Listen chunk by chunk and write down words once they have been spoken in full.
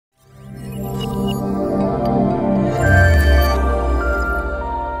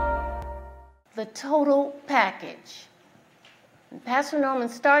total package. And Pastor Norman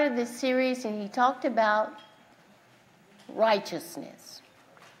started this series and he talked about righteousness.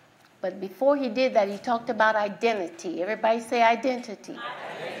 But before he did that, he talked about identity. Everybody say identity.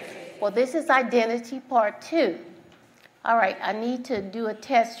 Well, this is identity part 2. All right, I need to do a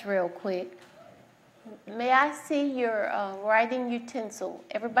test real quick. May I see your writing utensil?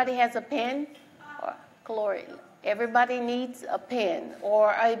 Everybody has a pen? Glory. Everybody needs a pen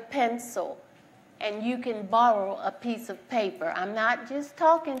or a pencil. And you can borrow a piece of paper. I'm not just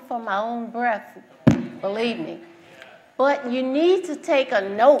talking for my own breath, believe me. But you need to take a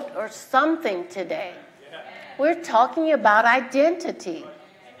note or something today. We're talking about identity.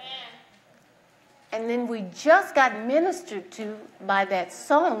 And then we just got ministered to by that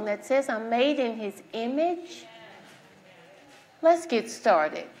song that says, I'm made in his image. Let's get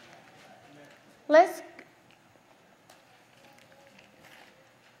started. Let's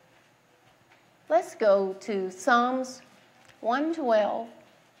go to Psalms 112,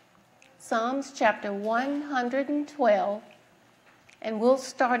 Psalms chapter 112, and we'll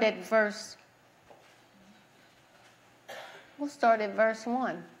start at verse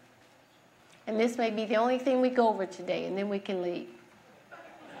 1. And this may be the only thing we go over today, and then we can leave.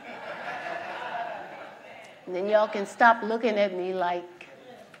 And then y'all can stop looking at me like,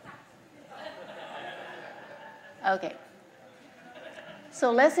 okay. So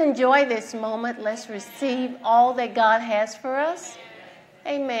let's enjoy this moment. Let's receive all that God has for us.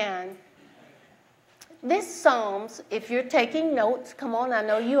 Amen. This Psalms, if you're taking notes, come on, I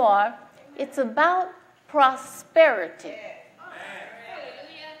know you are. It's about prosperity.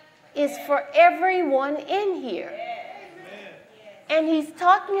 It's for everyone in here. And he's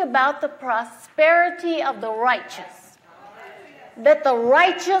talking about the prosperity of the righteous. That the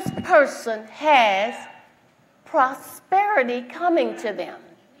righteous person has prosperity coming to them.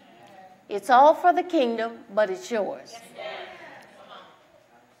 It's all for the kingdom, but it's yours.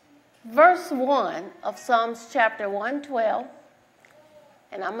 Verse 1 of Psalms chapter 112,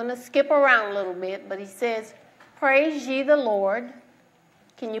 and I'm going to skip around a little bit, but he says, praise ye the Lord.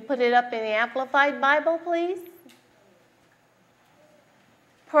 Can you put it up in the Amplified Bible, please?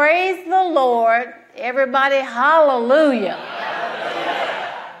 Praise the Lord. Everybody, hallelujah.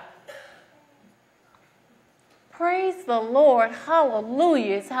 Praise the Lord,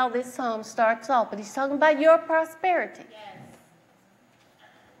 hallelujah is how this psalm starts off. But he's talking about your prosperity.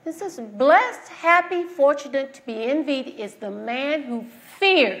 This is blessed, happy, fortunate, to be envied is the man who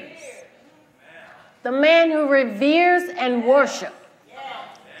fears, the man who reveres and worships.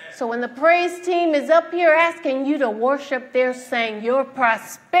 So when the praise team is up here asking you to worship, they're saying your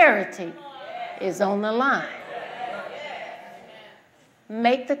prosperity is on the line.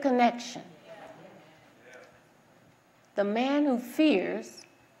 Make the connection. The man who fears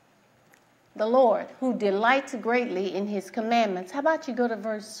the Lord, who delights greatly in his commandments. How about you go to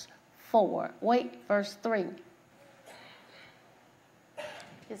verse 4? Verse 3.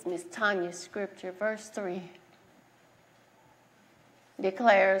 It's Miss Tanya's scripture. Verse 3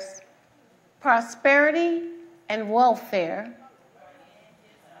 declares, prosperity and welfare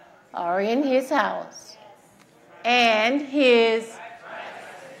are in his house, and his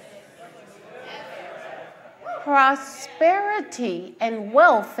prosperity and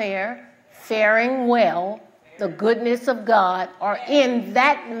welfare, faring well, the goodness of God, are in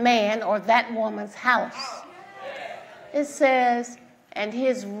that man or that woman's house. It says, and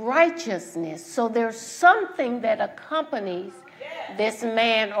his righteousness. So there's something that accompanies this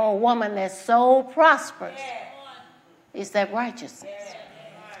man or woman that's so prosperous. Is that righteousness.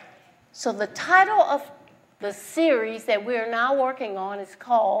 So the title of the series that we're now working on is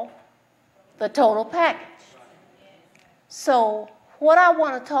called The Total Package. So what I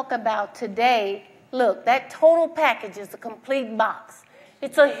want to talk about today, look, that total package is a complete box.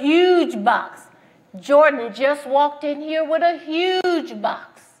 It's a huge box. Jordan just walked in here with a huge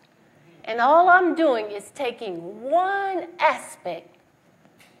box. And all I'm doing is taking one aspect,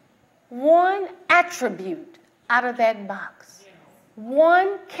 one attribute out of that box.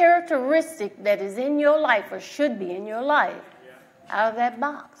 One characteristic that is in your life or should be in your life out of that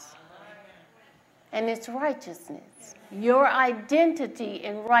box. And it's righteousness. Your identity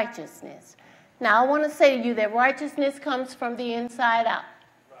in righteousness. Now, I want to say to you that righteousness comes from the inside out.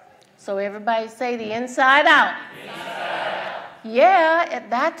 So everybody say the inside out. Inside out. Yeah,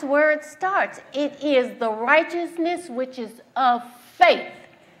 that's where it starts. It is the righteousness which is of faith.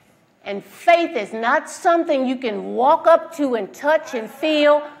 And faith is not something you can walk up to and touch and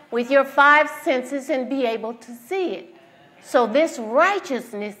feel with your 5 senses and be able to see it. So this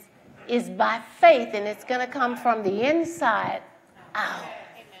righteousness is by faith, and it's going to come from the inside out.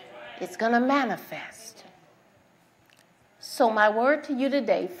 It's going to manifest. So my word to you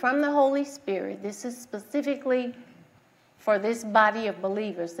today from the Holy Spirit, this is specifically for this body of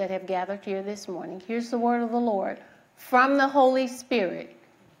believers that have gathered here this morning. Here's the word of the Lord from the Holy Spirit.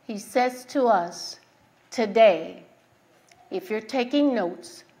 He says to us today, if you're taking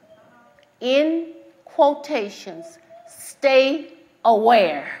notes, in quotations, stay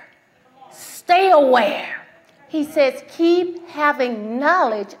aware. Stay aware. He says, keep having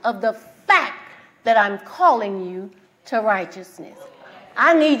knowledge of the fact that I'm calling you to righteousness.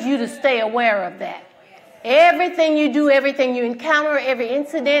 I need you to stay aware of that. Everything you do, everything you encounter, every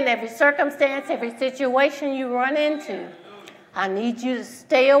incident, every circumstance, every situation you run into, I need you to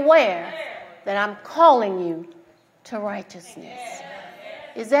stay aware that I'm calling you to righteousness.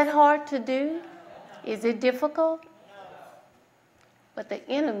 Is that hard to do? Is it difficult? But the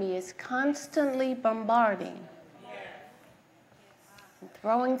enemy is constantly bombarding, and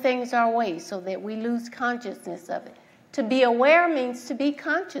throwing things our way so that we lose consciousness of it. To be aware means to be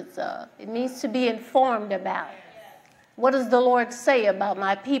conscious of. It means to be informed about. What does the Lord say about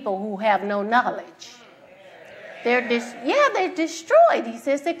my people who have no knowledge? They're destroyed. He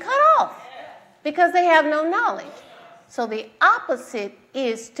says they're cut off because they have no knowledge. So the opposite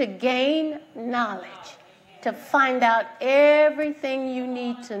is to gain knowledge, to find out everything you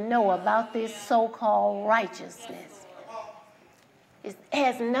need to know about this so-called righteousness. It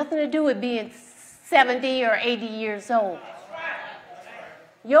has nothing to do with being 70 or 80 years old.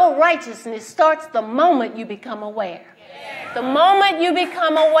 Your righteousness starts the moment you become aware. The moment you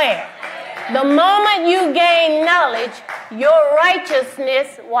become aware, the moment you gain knowledge, your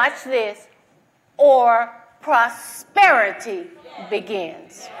righteousness, watch this, or prosperity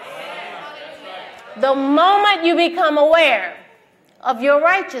begins. The moment you become aware of your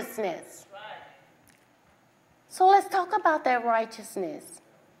righteousness. So let's talk about that righteousness.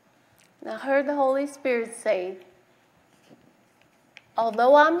 Now, I heard the Holy Spirit say,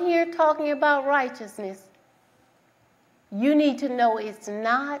 although I'm here talking about righteousness, you need to know it's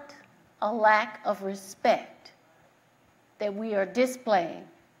not a lack of respect that we are displaying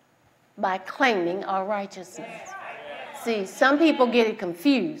by claiming our righteousness. See, some people get it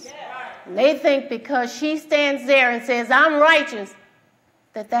confused. They think because she stands there and says, I'm righteous,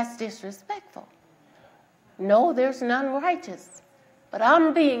 that that's disrespectful. No, there's none righteous. But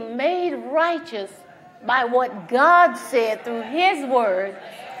I'm being made righteous by what God said through his word.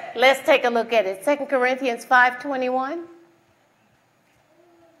 Let's take a look at it. 2 Corinthians 5:21.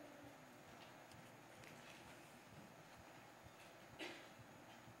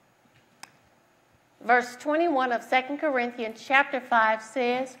 Verse 21 of 2 Corinthians chapter 5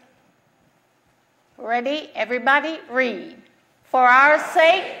 says, ready, everybody, read. For our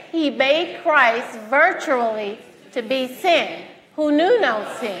sake he made Christ virtually to be sin, who knew no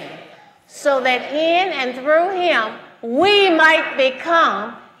sin, so that in and through him we might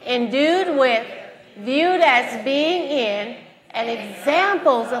become endued with, viewed as being in, and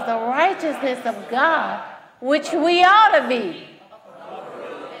examples of the righteousness of God, which we ought to be.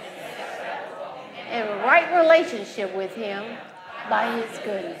 In right relationship with him by his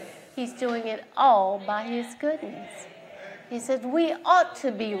goodness. He's doing it all by his goodness. He said, we ought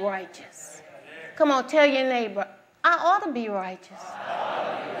to be righteous. Come on, tell your neighbor, I ought to be righteous.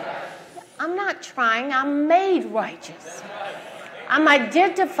 I'm not trying, I'm made righteous. I'm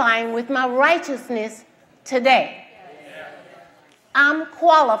identifying with my righteousness today. I'm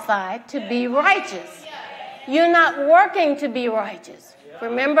qualified to be righteous. You're not working to be righteous.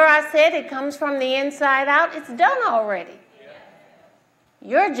 Remember I said it comes from the inside out? It's done already.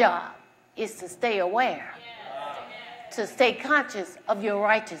 Your job is to stay aware, to stay conscious of your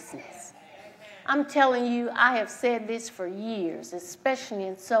righteousness. I'm telling you, I have said this for years, especially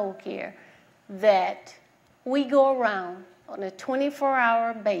in soul care, that we go around on a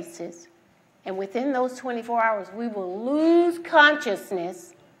 24-hour basis, and within those 24 hours, we will lose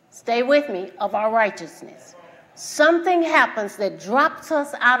consciousness, stay with me, of our righteousness. Something happens that drops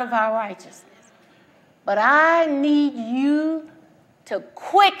us out of our righteousness. But I need you to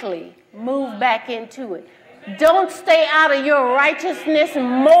quickly move back into it. Don't stay out of your righteousness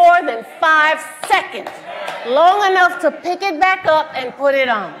more than 5 seconds, long enough to pick it back up and put it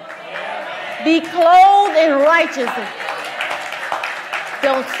on. Be clothed in righteousness.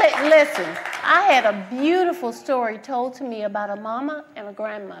 Don't say, listen, I had a beautiful story told to me about a mama and a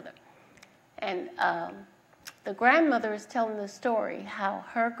grandmother. And the grandmother is telling the story how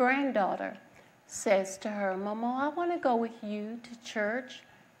her granddaughter says to her, Mama, I want to go with you to church.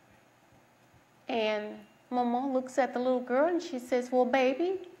 And Mama looks at the little girl and she says, well,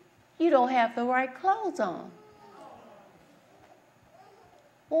 baby, you don't have the right clothes on.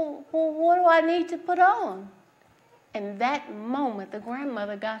 Well, what do I need to put on? And that moment, the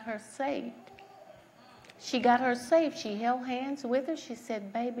grandmother got her saved. She got her saved. She held hands with her. She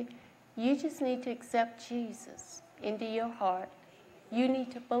said, baby, you just need to accept Jesus into your heart. You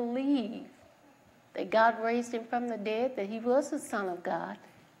need to believe that God raised him from the dead, that he was the Son of God.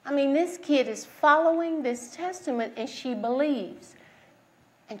 I mean, this kid is following this testament, and she believes.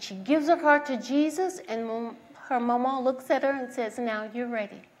 And she gives her heart to Jesus, and her mama looks at her and says, now you're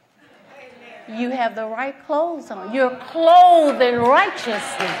ready. You have the right clothes on. You're clothed in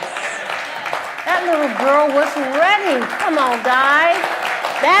righteousness. That little girl was ready. Come on, guys.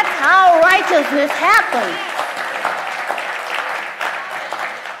 That's how righteousness happens.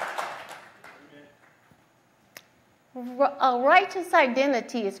 A righteous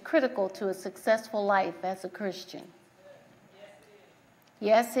identity is critical to a successful life as a Christian.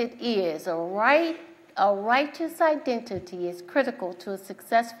 Yes, it is. A righteous identity is critical to a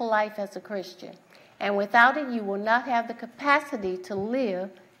successful life as a Christian. And without it, you will not have the capacity to live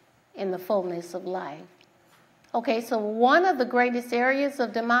in the fullness of life. Okay, so one of the greatest areas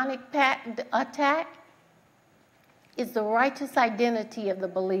of demonic attack is the righteous identity of the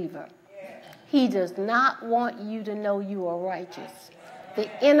believer. He does not want you to know you are righteous. The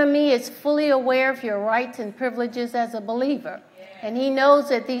enemy is fully aware of your rights and privileges as a believer. And he knows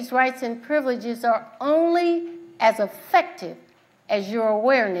that these rights and privileges are only as effective as your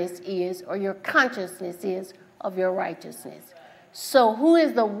awareness is or your consciousness is of your righteousness. So who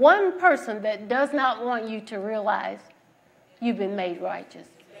is the one person that does not want you to realize you've been made righteous?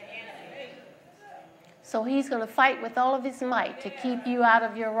 So he's going to fight with all of his might to keep you out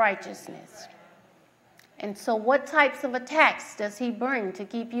of your righteousness. And so what types of attacks does he bring to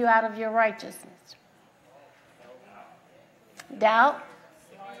keep you out of your righteousness? Doubt,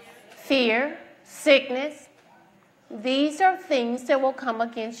 fear, sickness. These are things that will come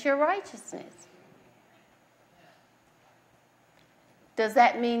against your righteousness. Does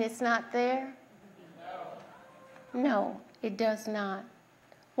that mean it's not there? No, it does not.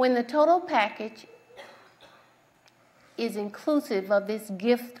 When the total package is inclusive of this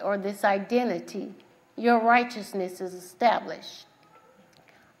gift or this identity, your righteousness is established.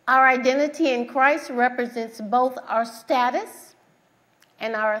 Our identity in Christ represents both our status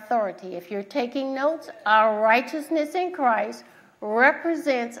and our authority. If you're taking notes, our righteousness in Christ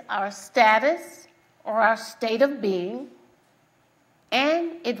represents our status or our state of being,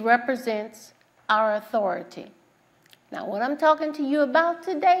 and it represents our authority. Now, what I'm talking to you about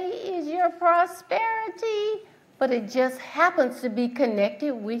today is your prosperity, but it just happens to be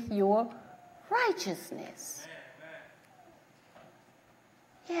connected with your righteousness.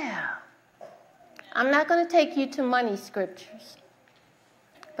 Yeah. I'm not going to take you to money scriptures,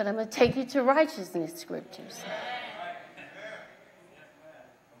 but I'm going to take you to righteousness scriptures.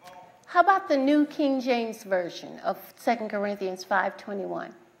 How about the New King James Version of 2 Corinthians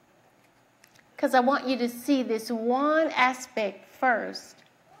 5:21? Because I want you to see this one aspect first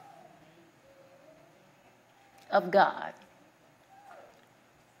of God.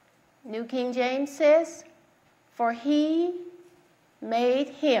 New King James says, for he made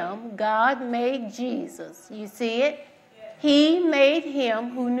him, God made Jesus. You see it? He made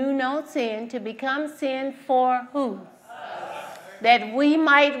him who knew no sin to become sin for who? Us. That we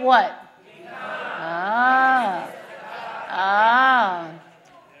might what?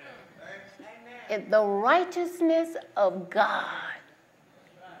 The righteousness of God.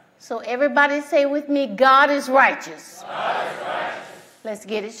 So everybody say with me, God is righteous. God is righteous. Let's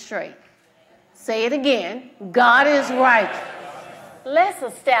get it straight. Say it again. God is righteous. Let's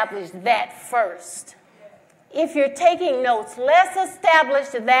establish that first. If you're taking notes, let's establish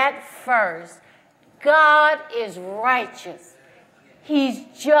that first. God is righteous. He's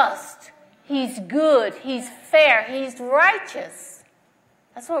just. He's good. He's fair. He's righteous.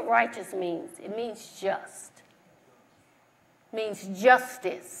 That's what righteous means. It means just. It means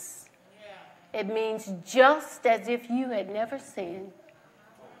justice. It means just as if you had never sinned.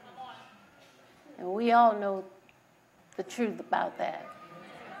 And we all know the truth about that.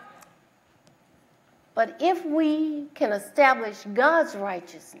 But if we can establish God's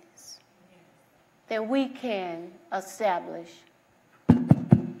righteousness, then we can establish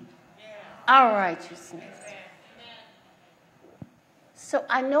our righteousness. So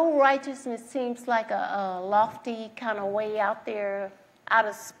I know righteousness seems like a lofty kind of way out there, out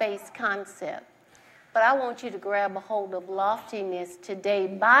of space concept. But I want you to grab a hold of loftiness today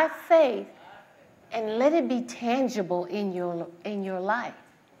by faith and let it be tangible in your life.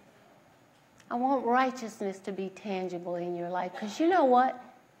 I want righteousness to be tangible in your life. Because you know what?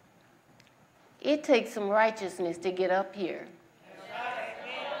 It takes some righteousness to get up here.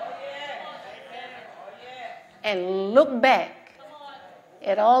 and look back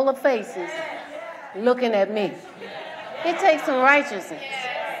at all the faces looking at me. It takes some righteousness.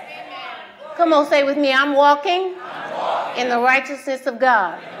 Come on, say with me, I'm walking in the righteousness of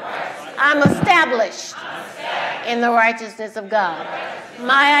God. I'm established in the righteousness of God.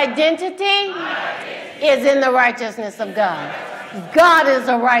 My identity is in the righteousness of God. God is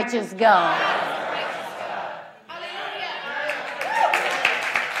a righteous God.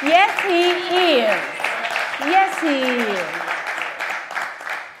 Yes, He is. Yes, He is.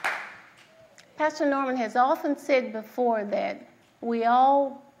 Pastor Norman has often said before that we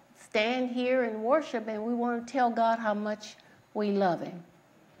all stand here and worship and we want to tell God how much we love Him.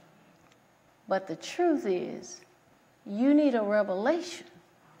 But the truth is, you need a revelation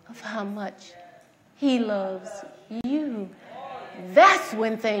of how much He loves you. That's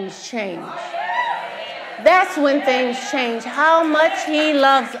when things change. That's when things change, how much He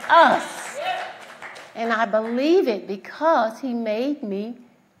loves us. And I believe it because He made me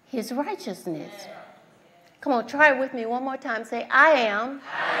His righteousness. Come on, try it with me one more time. Say, I am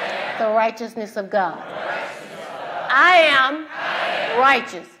the righteousness of God. I am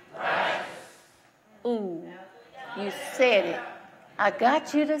righteous. Ooh, you said it. I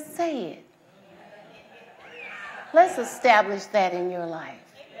got you to say it. Let's establish that in your life.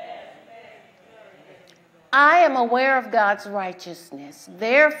 I am aware of God's righteousness.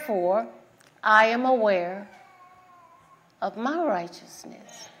 Therefore, I am aware of my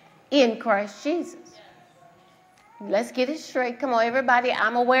righteousness in Christ Jesus. Let's get it straight. Come on, everybody.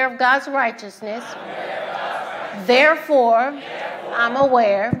 I'm aware of God's righteousness. Therefore, I'm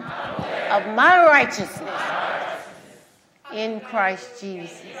aware of my righteousness in Christ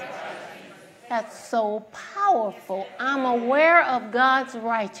Jesus. That's so powerful. I'm aware of God's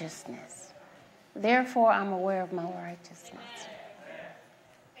righteousness. Therefore, I'm aware of my righteousness.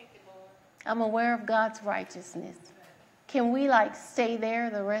 I'm aware of God's righteousness. Can we stay there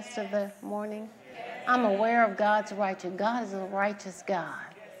the rest of the morning? I'm aware of God's righteousness. God is a righteous God.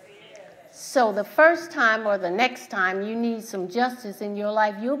 So the first time or the next time you need some justice in your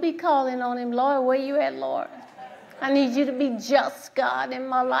life, you'll be calling on Him, Lord, where you at, Lord? I need you to be just, God, in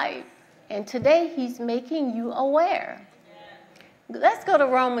my life. And today He's making you aware. Let's go to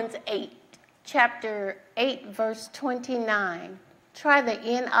Romans 8, chapter 8, verse 29. Try the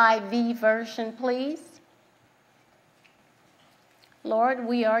NIV version, please. Lord,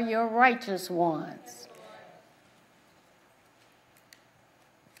 we are your righteous ones.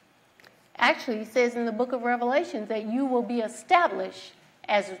 Actually, it says in the book of Revelation that you will be established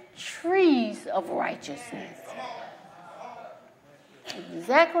as trees of righteousness.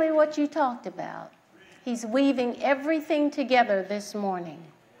 Exactly what you talked about. He's weaving everything together this morning.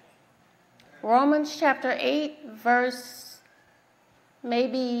 Romans chapter 8, verse,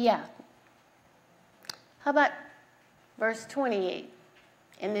 how about verse 28?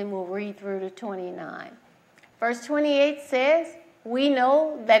 And then we'll read through to 29. Verse 28 says, we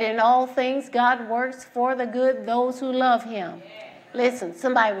know that in all things God works for the good those who love Him. Listen,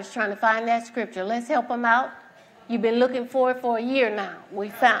 somebody was trying to find that scripture. Let's help them out. You've been looking for it for a year now. We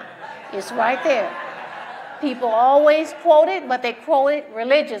found it. It's right there. People always quote it, but they quote it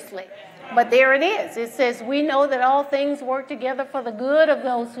religiously. But there it is. It says, we know that all things work together for the good of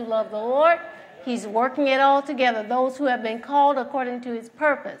those who love the Lord. He's working it all together, those who have been called according to His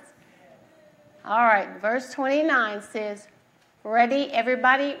purpose. All right, verse 29 says, ready,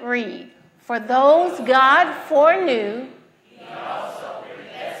 everybody, read. For those God foreknew, He also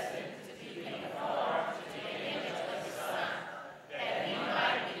predestined to be conformed to the image of His Son, that He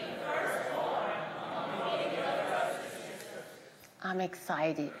might be the firstborn among many brothers and sisters. I'm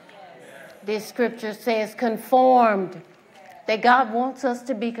excited. This scripture says conformed. That God wants us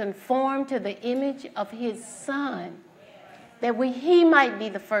to be conformed to the image of His Son. That He might be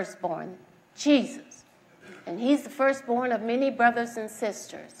the firstborn, Jesus. And He's the firstborn of many brothers and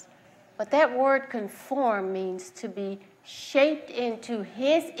sisters. But that word conform means to be shaped into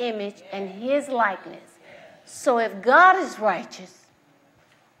His image and His likeness. So if God is righteous,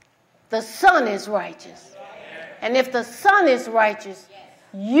 the Son is righteous. And if the Son is righteous,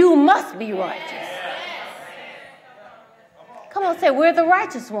 you must be righteous. Come on, say, we're the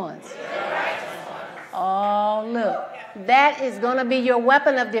righteous ones. Oh, look. That is going to be your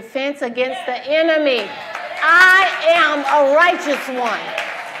weapon of defense against the enemy. I am a righteous one.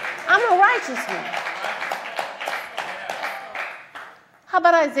 I'm a righteous one. How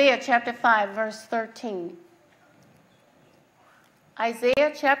about Isaiah chapter 5, verse 13?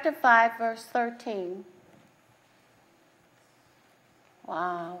 Isaiah chapter 5, verse 13.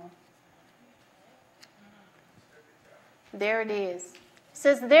 Wow. There it is. It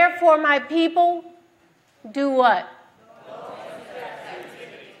says, therefore, my people, Do what?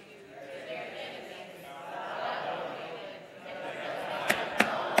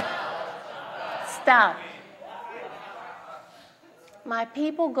 Stop. My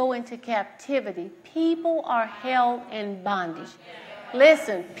people go into captivity. People are held in bondage.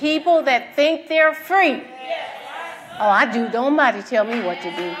 Listen, people that think they're free. Oh, I do. Don't nobody tell me what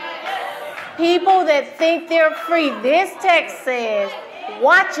to do. People that think they're free. This text says,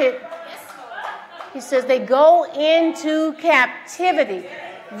 watch it. He says they go into captivity.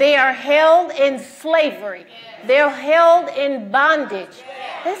 They are held in slavery. They're held in bondage.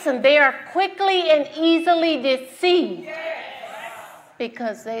 Listen, they are quickly and easily deceived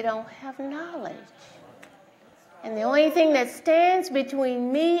because they don't have knowledge. And the only thing that stands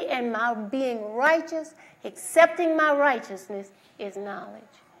between me and my being righteous, accepting my righteousness, is knowledge.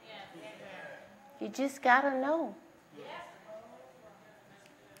 You just got to know.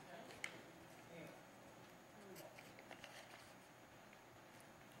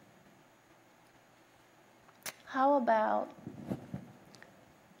 How about,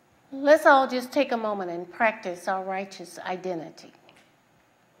 let's all just take a moment and practice our righteous identity.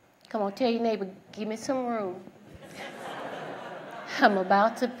 Come on, tell your neighbor, give me some room. I'm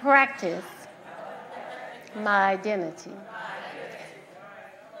about to practice my identity.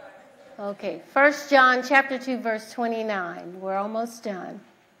 Okay, 1 John chapter 2, verse 29. We're almost done.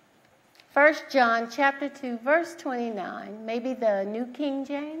 1 John chapter 2, verse 29. Maybe the New King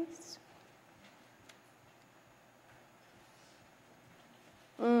James.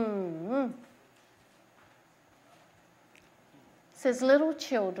 It says, little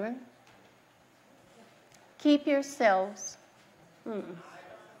children, keep yourselves. 1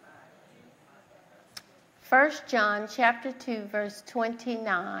 John chapter 2, verse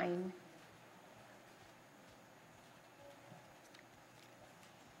 29.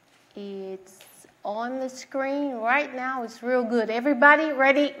 It's on the screen right now. It's real good. Everybody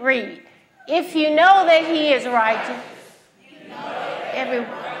ready? Read. If you know that he is righteous.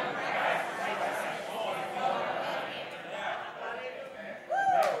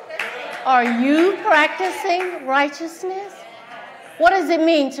 Are you practicing righteousness? What does it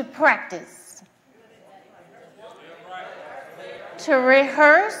mean to practice? To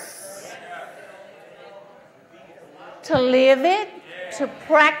rehearse? To live it? To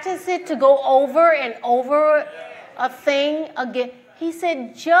practice it? To go over and over a thing again? He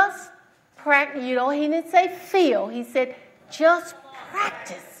said just practice. You know, he didn't say feel. He said just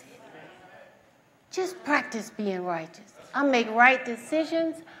practice it. Just practice being righteous. I make right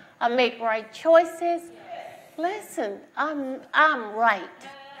decisions. I make right choices. Listen, I'm right.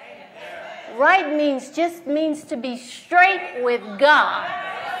 Right means to be straight with God.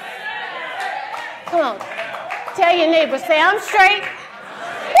 Come on. Tell your neighbor, say, I'm straight.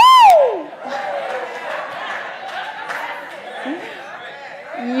 Woo!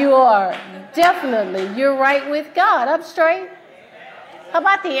 You are definitely, you're right with God. I'm straight. How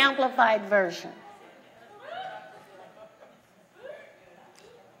about the Amplified Version?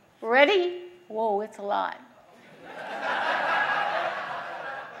 Ready? Whoa, it's a lot.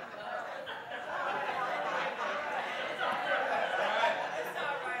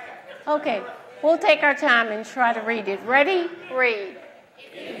 Okay, we'll take our time and try to read it. Ready? Read.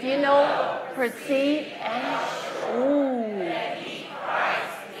 If you know, perceive, and... Ooh.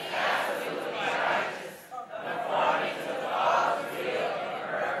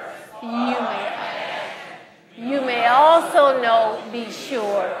 You may also know, be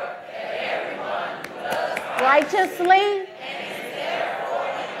sure, righteously,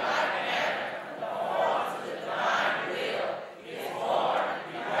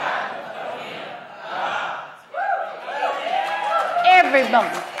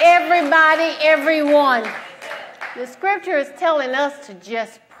 everybody, everyone. The scripture is telling us to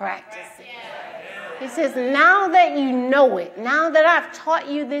just practice it. He says, now that you know it, now that I've taught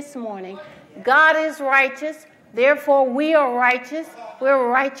you this morning, God is righteous, therefore we are righteous. We're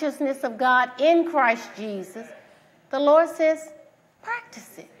righteousness of God in Christ Jesus. The Lord says,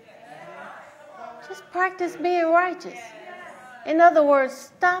 practice it. Just practice being righteous. In other words,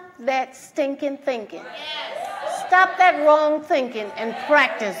 stop that stinking thinking. Stop that wrong thinking and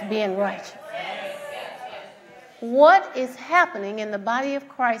practice being righteous. What is happening in the body of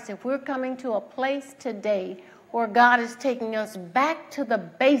Christ if we're coming to a place today where God is taking us back to the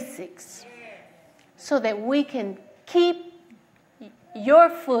basics so that we can keep your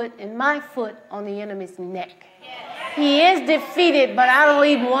foot and my foot on the enemy's neck? He is defeated, but I don't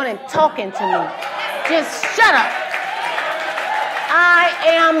even want him talking to me. Just shut up. I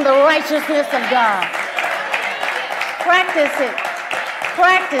am the righteousness of God. Practice it.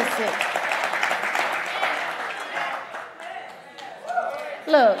 Practice it.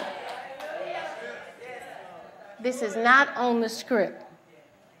 Look, this is not on the script,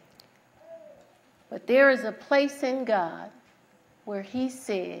 but there is a place in God where he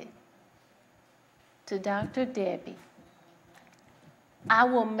said to Dr. Debbie, I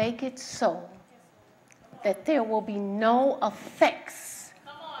will make it so that there will be no effects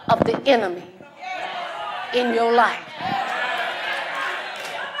of the enemy in your life.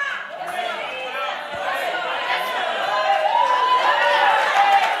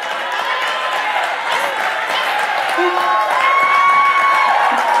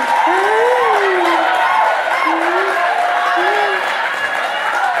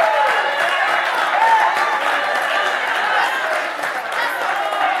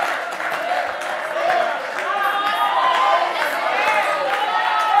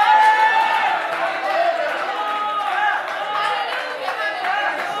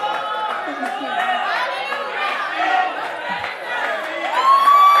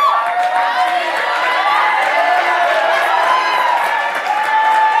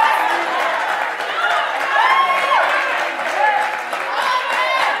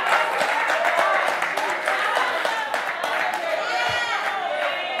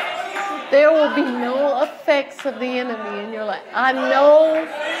 There will be no effects of the enemy in your life. I know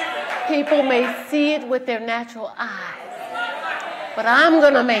people may see it with their natural eyes, but I'm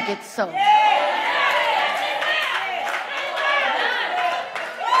going to make it so.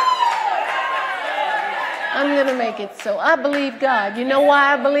 I'm going to make it so. I believe God. You know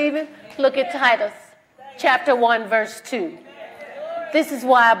why I believe it? Look at Titus chapter 1, verse 2. This is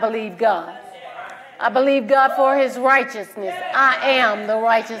why I believe God. I believe God for his righteousness. I am the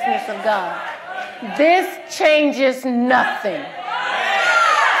righteousness of God. This changes nothing.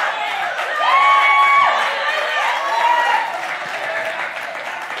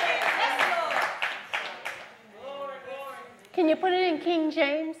 Can you put it in King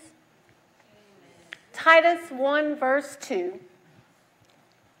James? Titus 1, verse 2.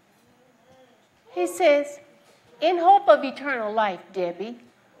 He says, in hope of eternal life, Debbie,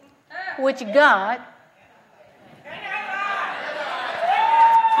 which God,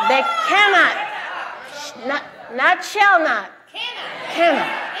 that cannot, not shall not, cannot,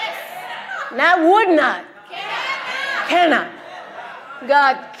 not would not, cannot.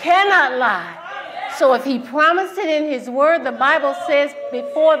 God cannot lie. So if he promised it in his word, the Bible says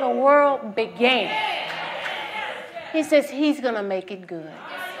before the world began, he says he's going to make it good.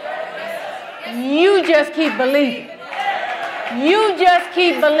 You just keep believing. You just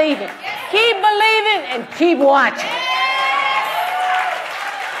keep believing. Keep believing and keep watching.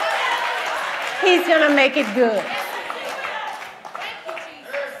 He's going to make it good.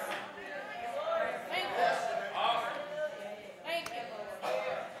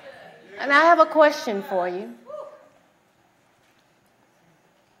 And I have a question for you.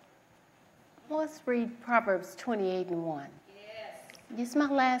 Let's read Proverbs 28 and 1. This is my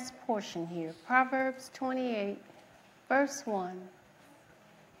last portion here. Proverbs 28, verse 1.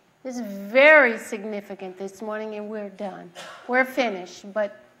 This is very significant this morning, and we're done. We're finished,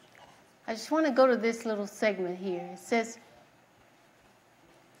 but I just want to go to this little segment here. It says,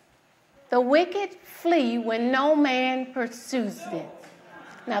 the wicked flee when no man pursues them.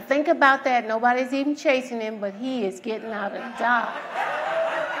 Now think about that. Nobody's even chasing him, but he is getting out of Dodge.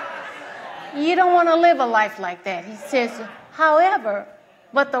 You don't want to live a life like that. He says, however,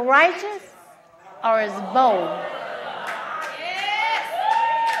 but the righteous are as bold.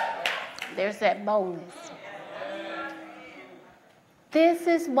 There's that boldness. This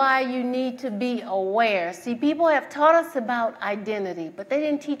is why you need to be aware. See, people have taught us about identity, but they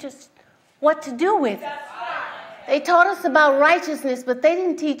didn't teach us what to do with it. They taught us about righteousness, but they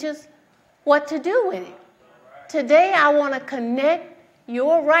didn't teach us what to do with it. Today, I want to connect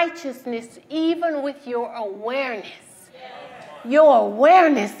your righteousness even with your awareness. Your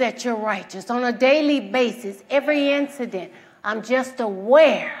awareness that you're righteous on a daily basis, every incident. I'm just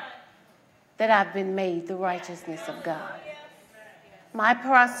aware that I've been made the righteousness of God. My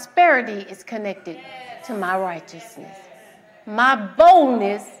prosperity is connected to my righteousness. My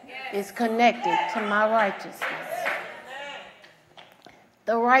boldness is connected to my righteousness.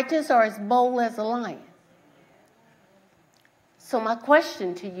 The righteous are as bold as a lion. So my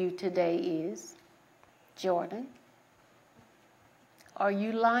question to you today is, Jordan, are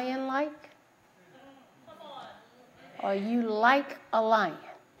you lion-like? Are you like a lion?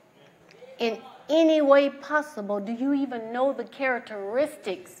 In any way possible, do you even know the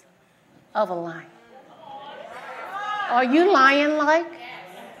characteristics of a lion? Are you lion-like?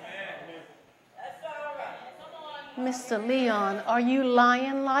 Mr. Leon, are you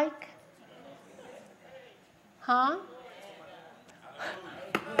lion-like? Huh?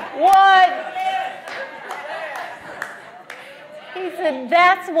 What? He said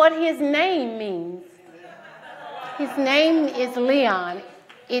that's what his name means. His name is Leon.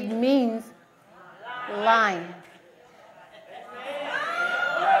 It means lion.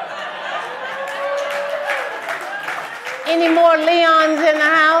 Any more Leons in the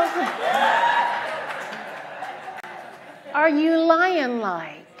house? Are you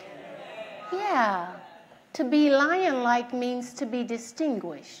lion-like? Yeah. To be lion-like means to be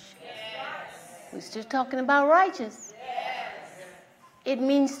distinguished. We're still talking about righteous. It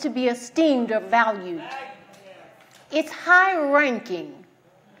means to be esteemed or valued. It's high-ranking,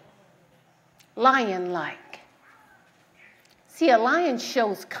 lion-like. See, a lion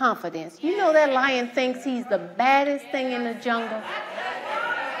shows confidence. You know that lion thinks he's the baddest thing in the jungle?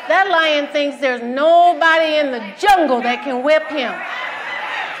 That lion thinks there's nobody in the jungle that can whip him.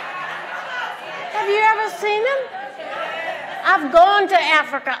 Have you ever seen him? I've gone to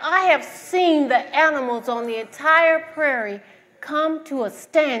Africa. I have seen the animals on the entire prairie come to a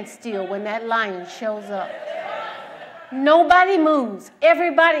standstill when that lion shows up. Nobody moves.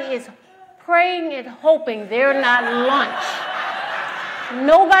 Everybody is praying and hoping they're not lunch.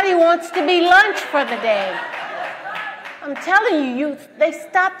 Nobody wants to be lunch for the day. I'm telling you, they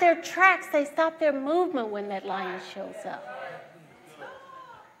stop their tracks, they stop their movement when that lion shows up.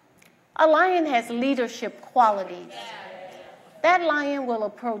 A lion has leadership qualities. That lion will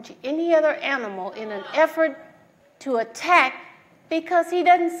approach any other animal in an effort to attack because he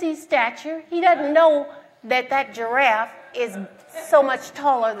doesn't see stature. He doesn't know that that giraffe is so much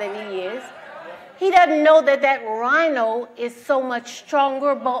taller than he is. He doesn't know that that rhino is so much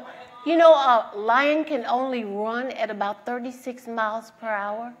stronger. But you know, a lion can only run at about 36 miles per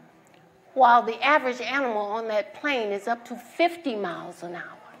hour, while the average animal on that plain is up to 50 miles an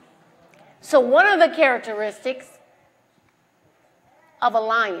hour. So one of the characteristics of a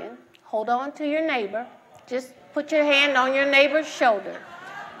lion, hold on to your neighbor, just put your hand on your neighbor's shoulder.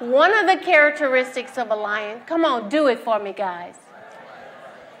 One of the characteristics of a lion, come on, do it for me, guys.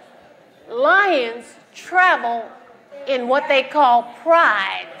 Lions travel in what they call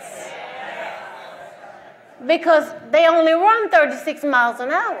prides because they only run 36 miles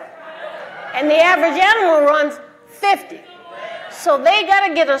an hour, and the average animal runs 50. So they got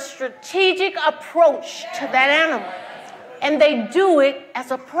to get a strategic approach to that animal, and they do it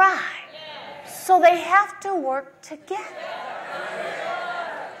as a pride. So they have to work together.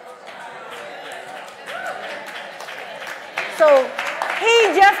 So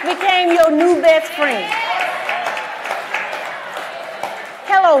he just became your new best friend.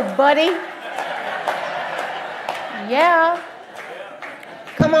 Hello, buddy. Yeah.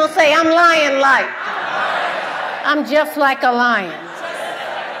 Come on, say, I'm lion-like. I'm just like a lion.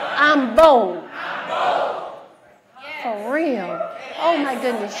 I'm bold. For real. Oh, my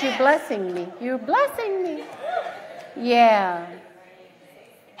goodness, you're blessing me. You're blessing me. Yeah.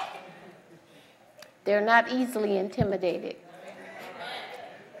 They're not easily intimidated.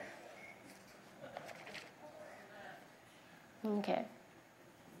 Okay.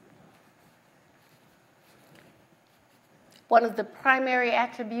 One of the primary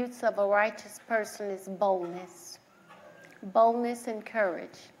attributes of a righteous person is boldness. Boldness and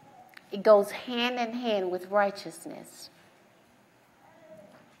courage. It goes hand in hand with righteousness.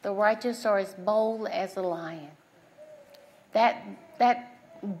 The righteous are as bold as a lion. That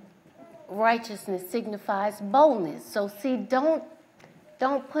righteousness signifies boldness. So see, don't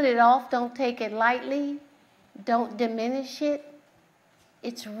put it off. Don't take it lightly. Don't diminish it.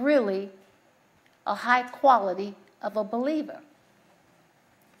 It's really a high quality of a believer.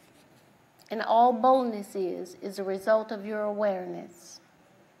 And all boldness is a result of your awareness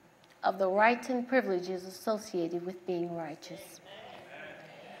of the rights and privileges associated with being righteous.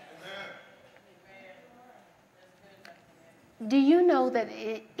 Do you know that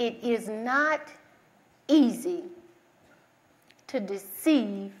it is not easy to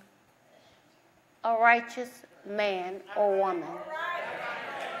deceive a righteous man or woman?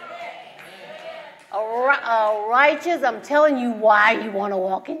 A righteous, I'm telling you why you want to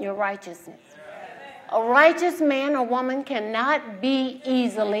walk in your righteousness. A righteous man or woman cannot be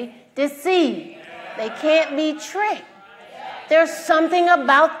easily deceived. They can't be tricked. There's something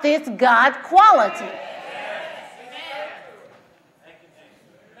about this God quality.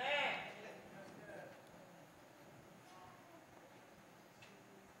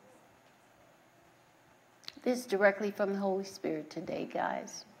 This is directly from the Holy Spirit today,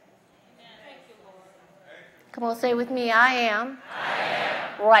 guys. Come on, say with me, I am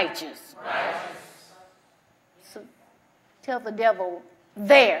righteous. So tell the devil,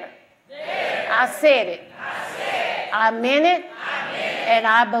 there. I said it. I meant it. And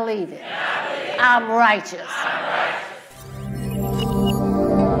I believe it. I'm righteous.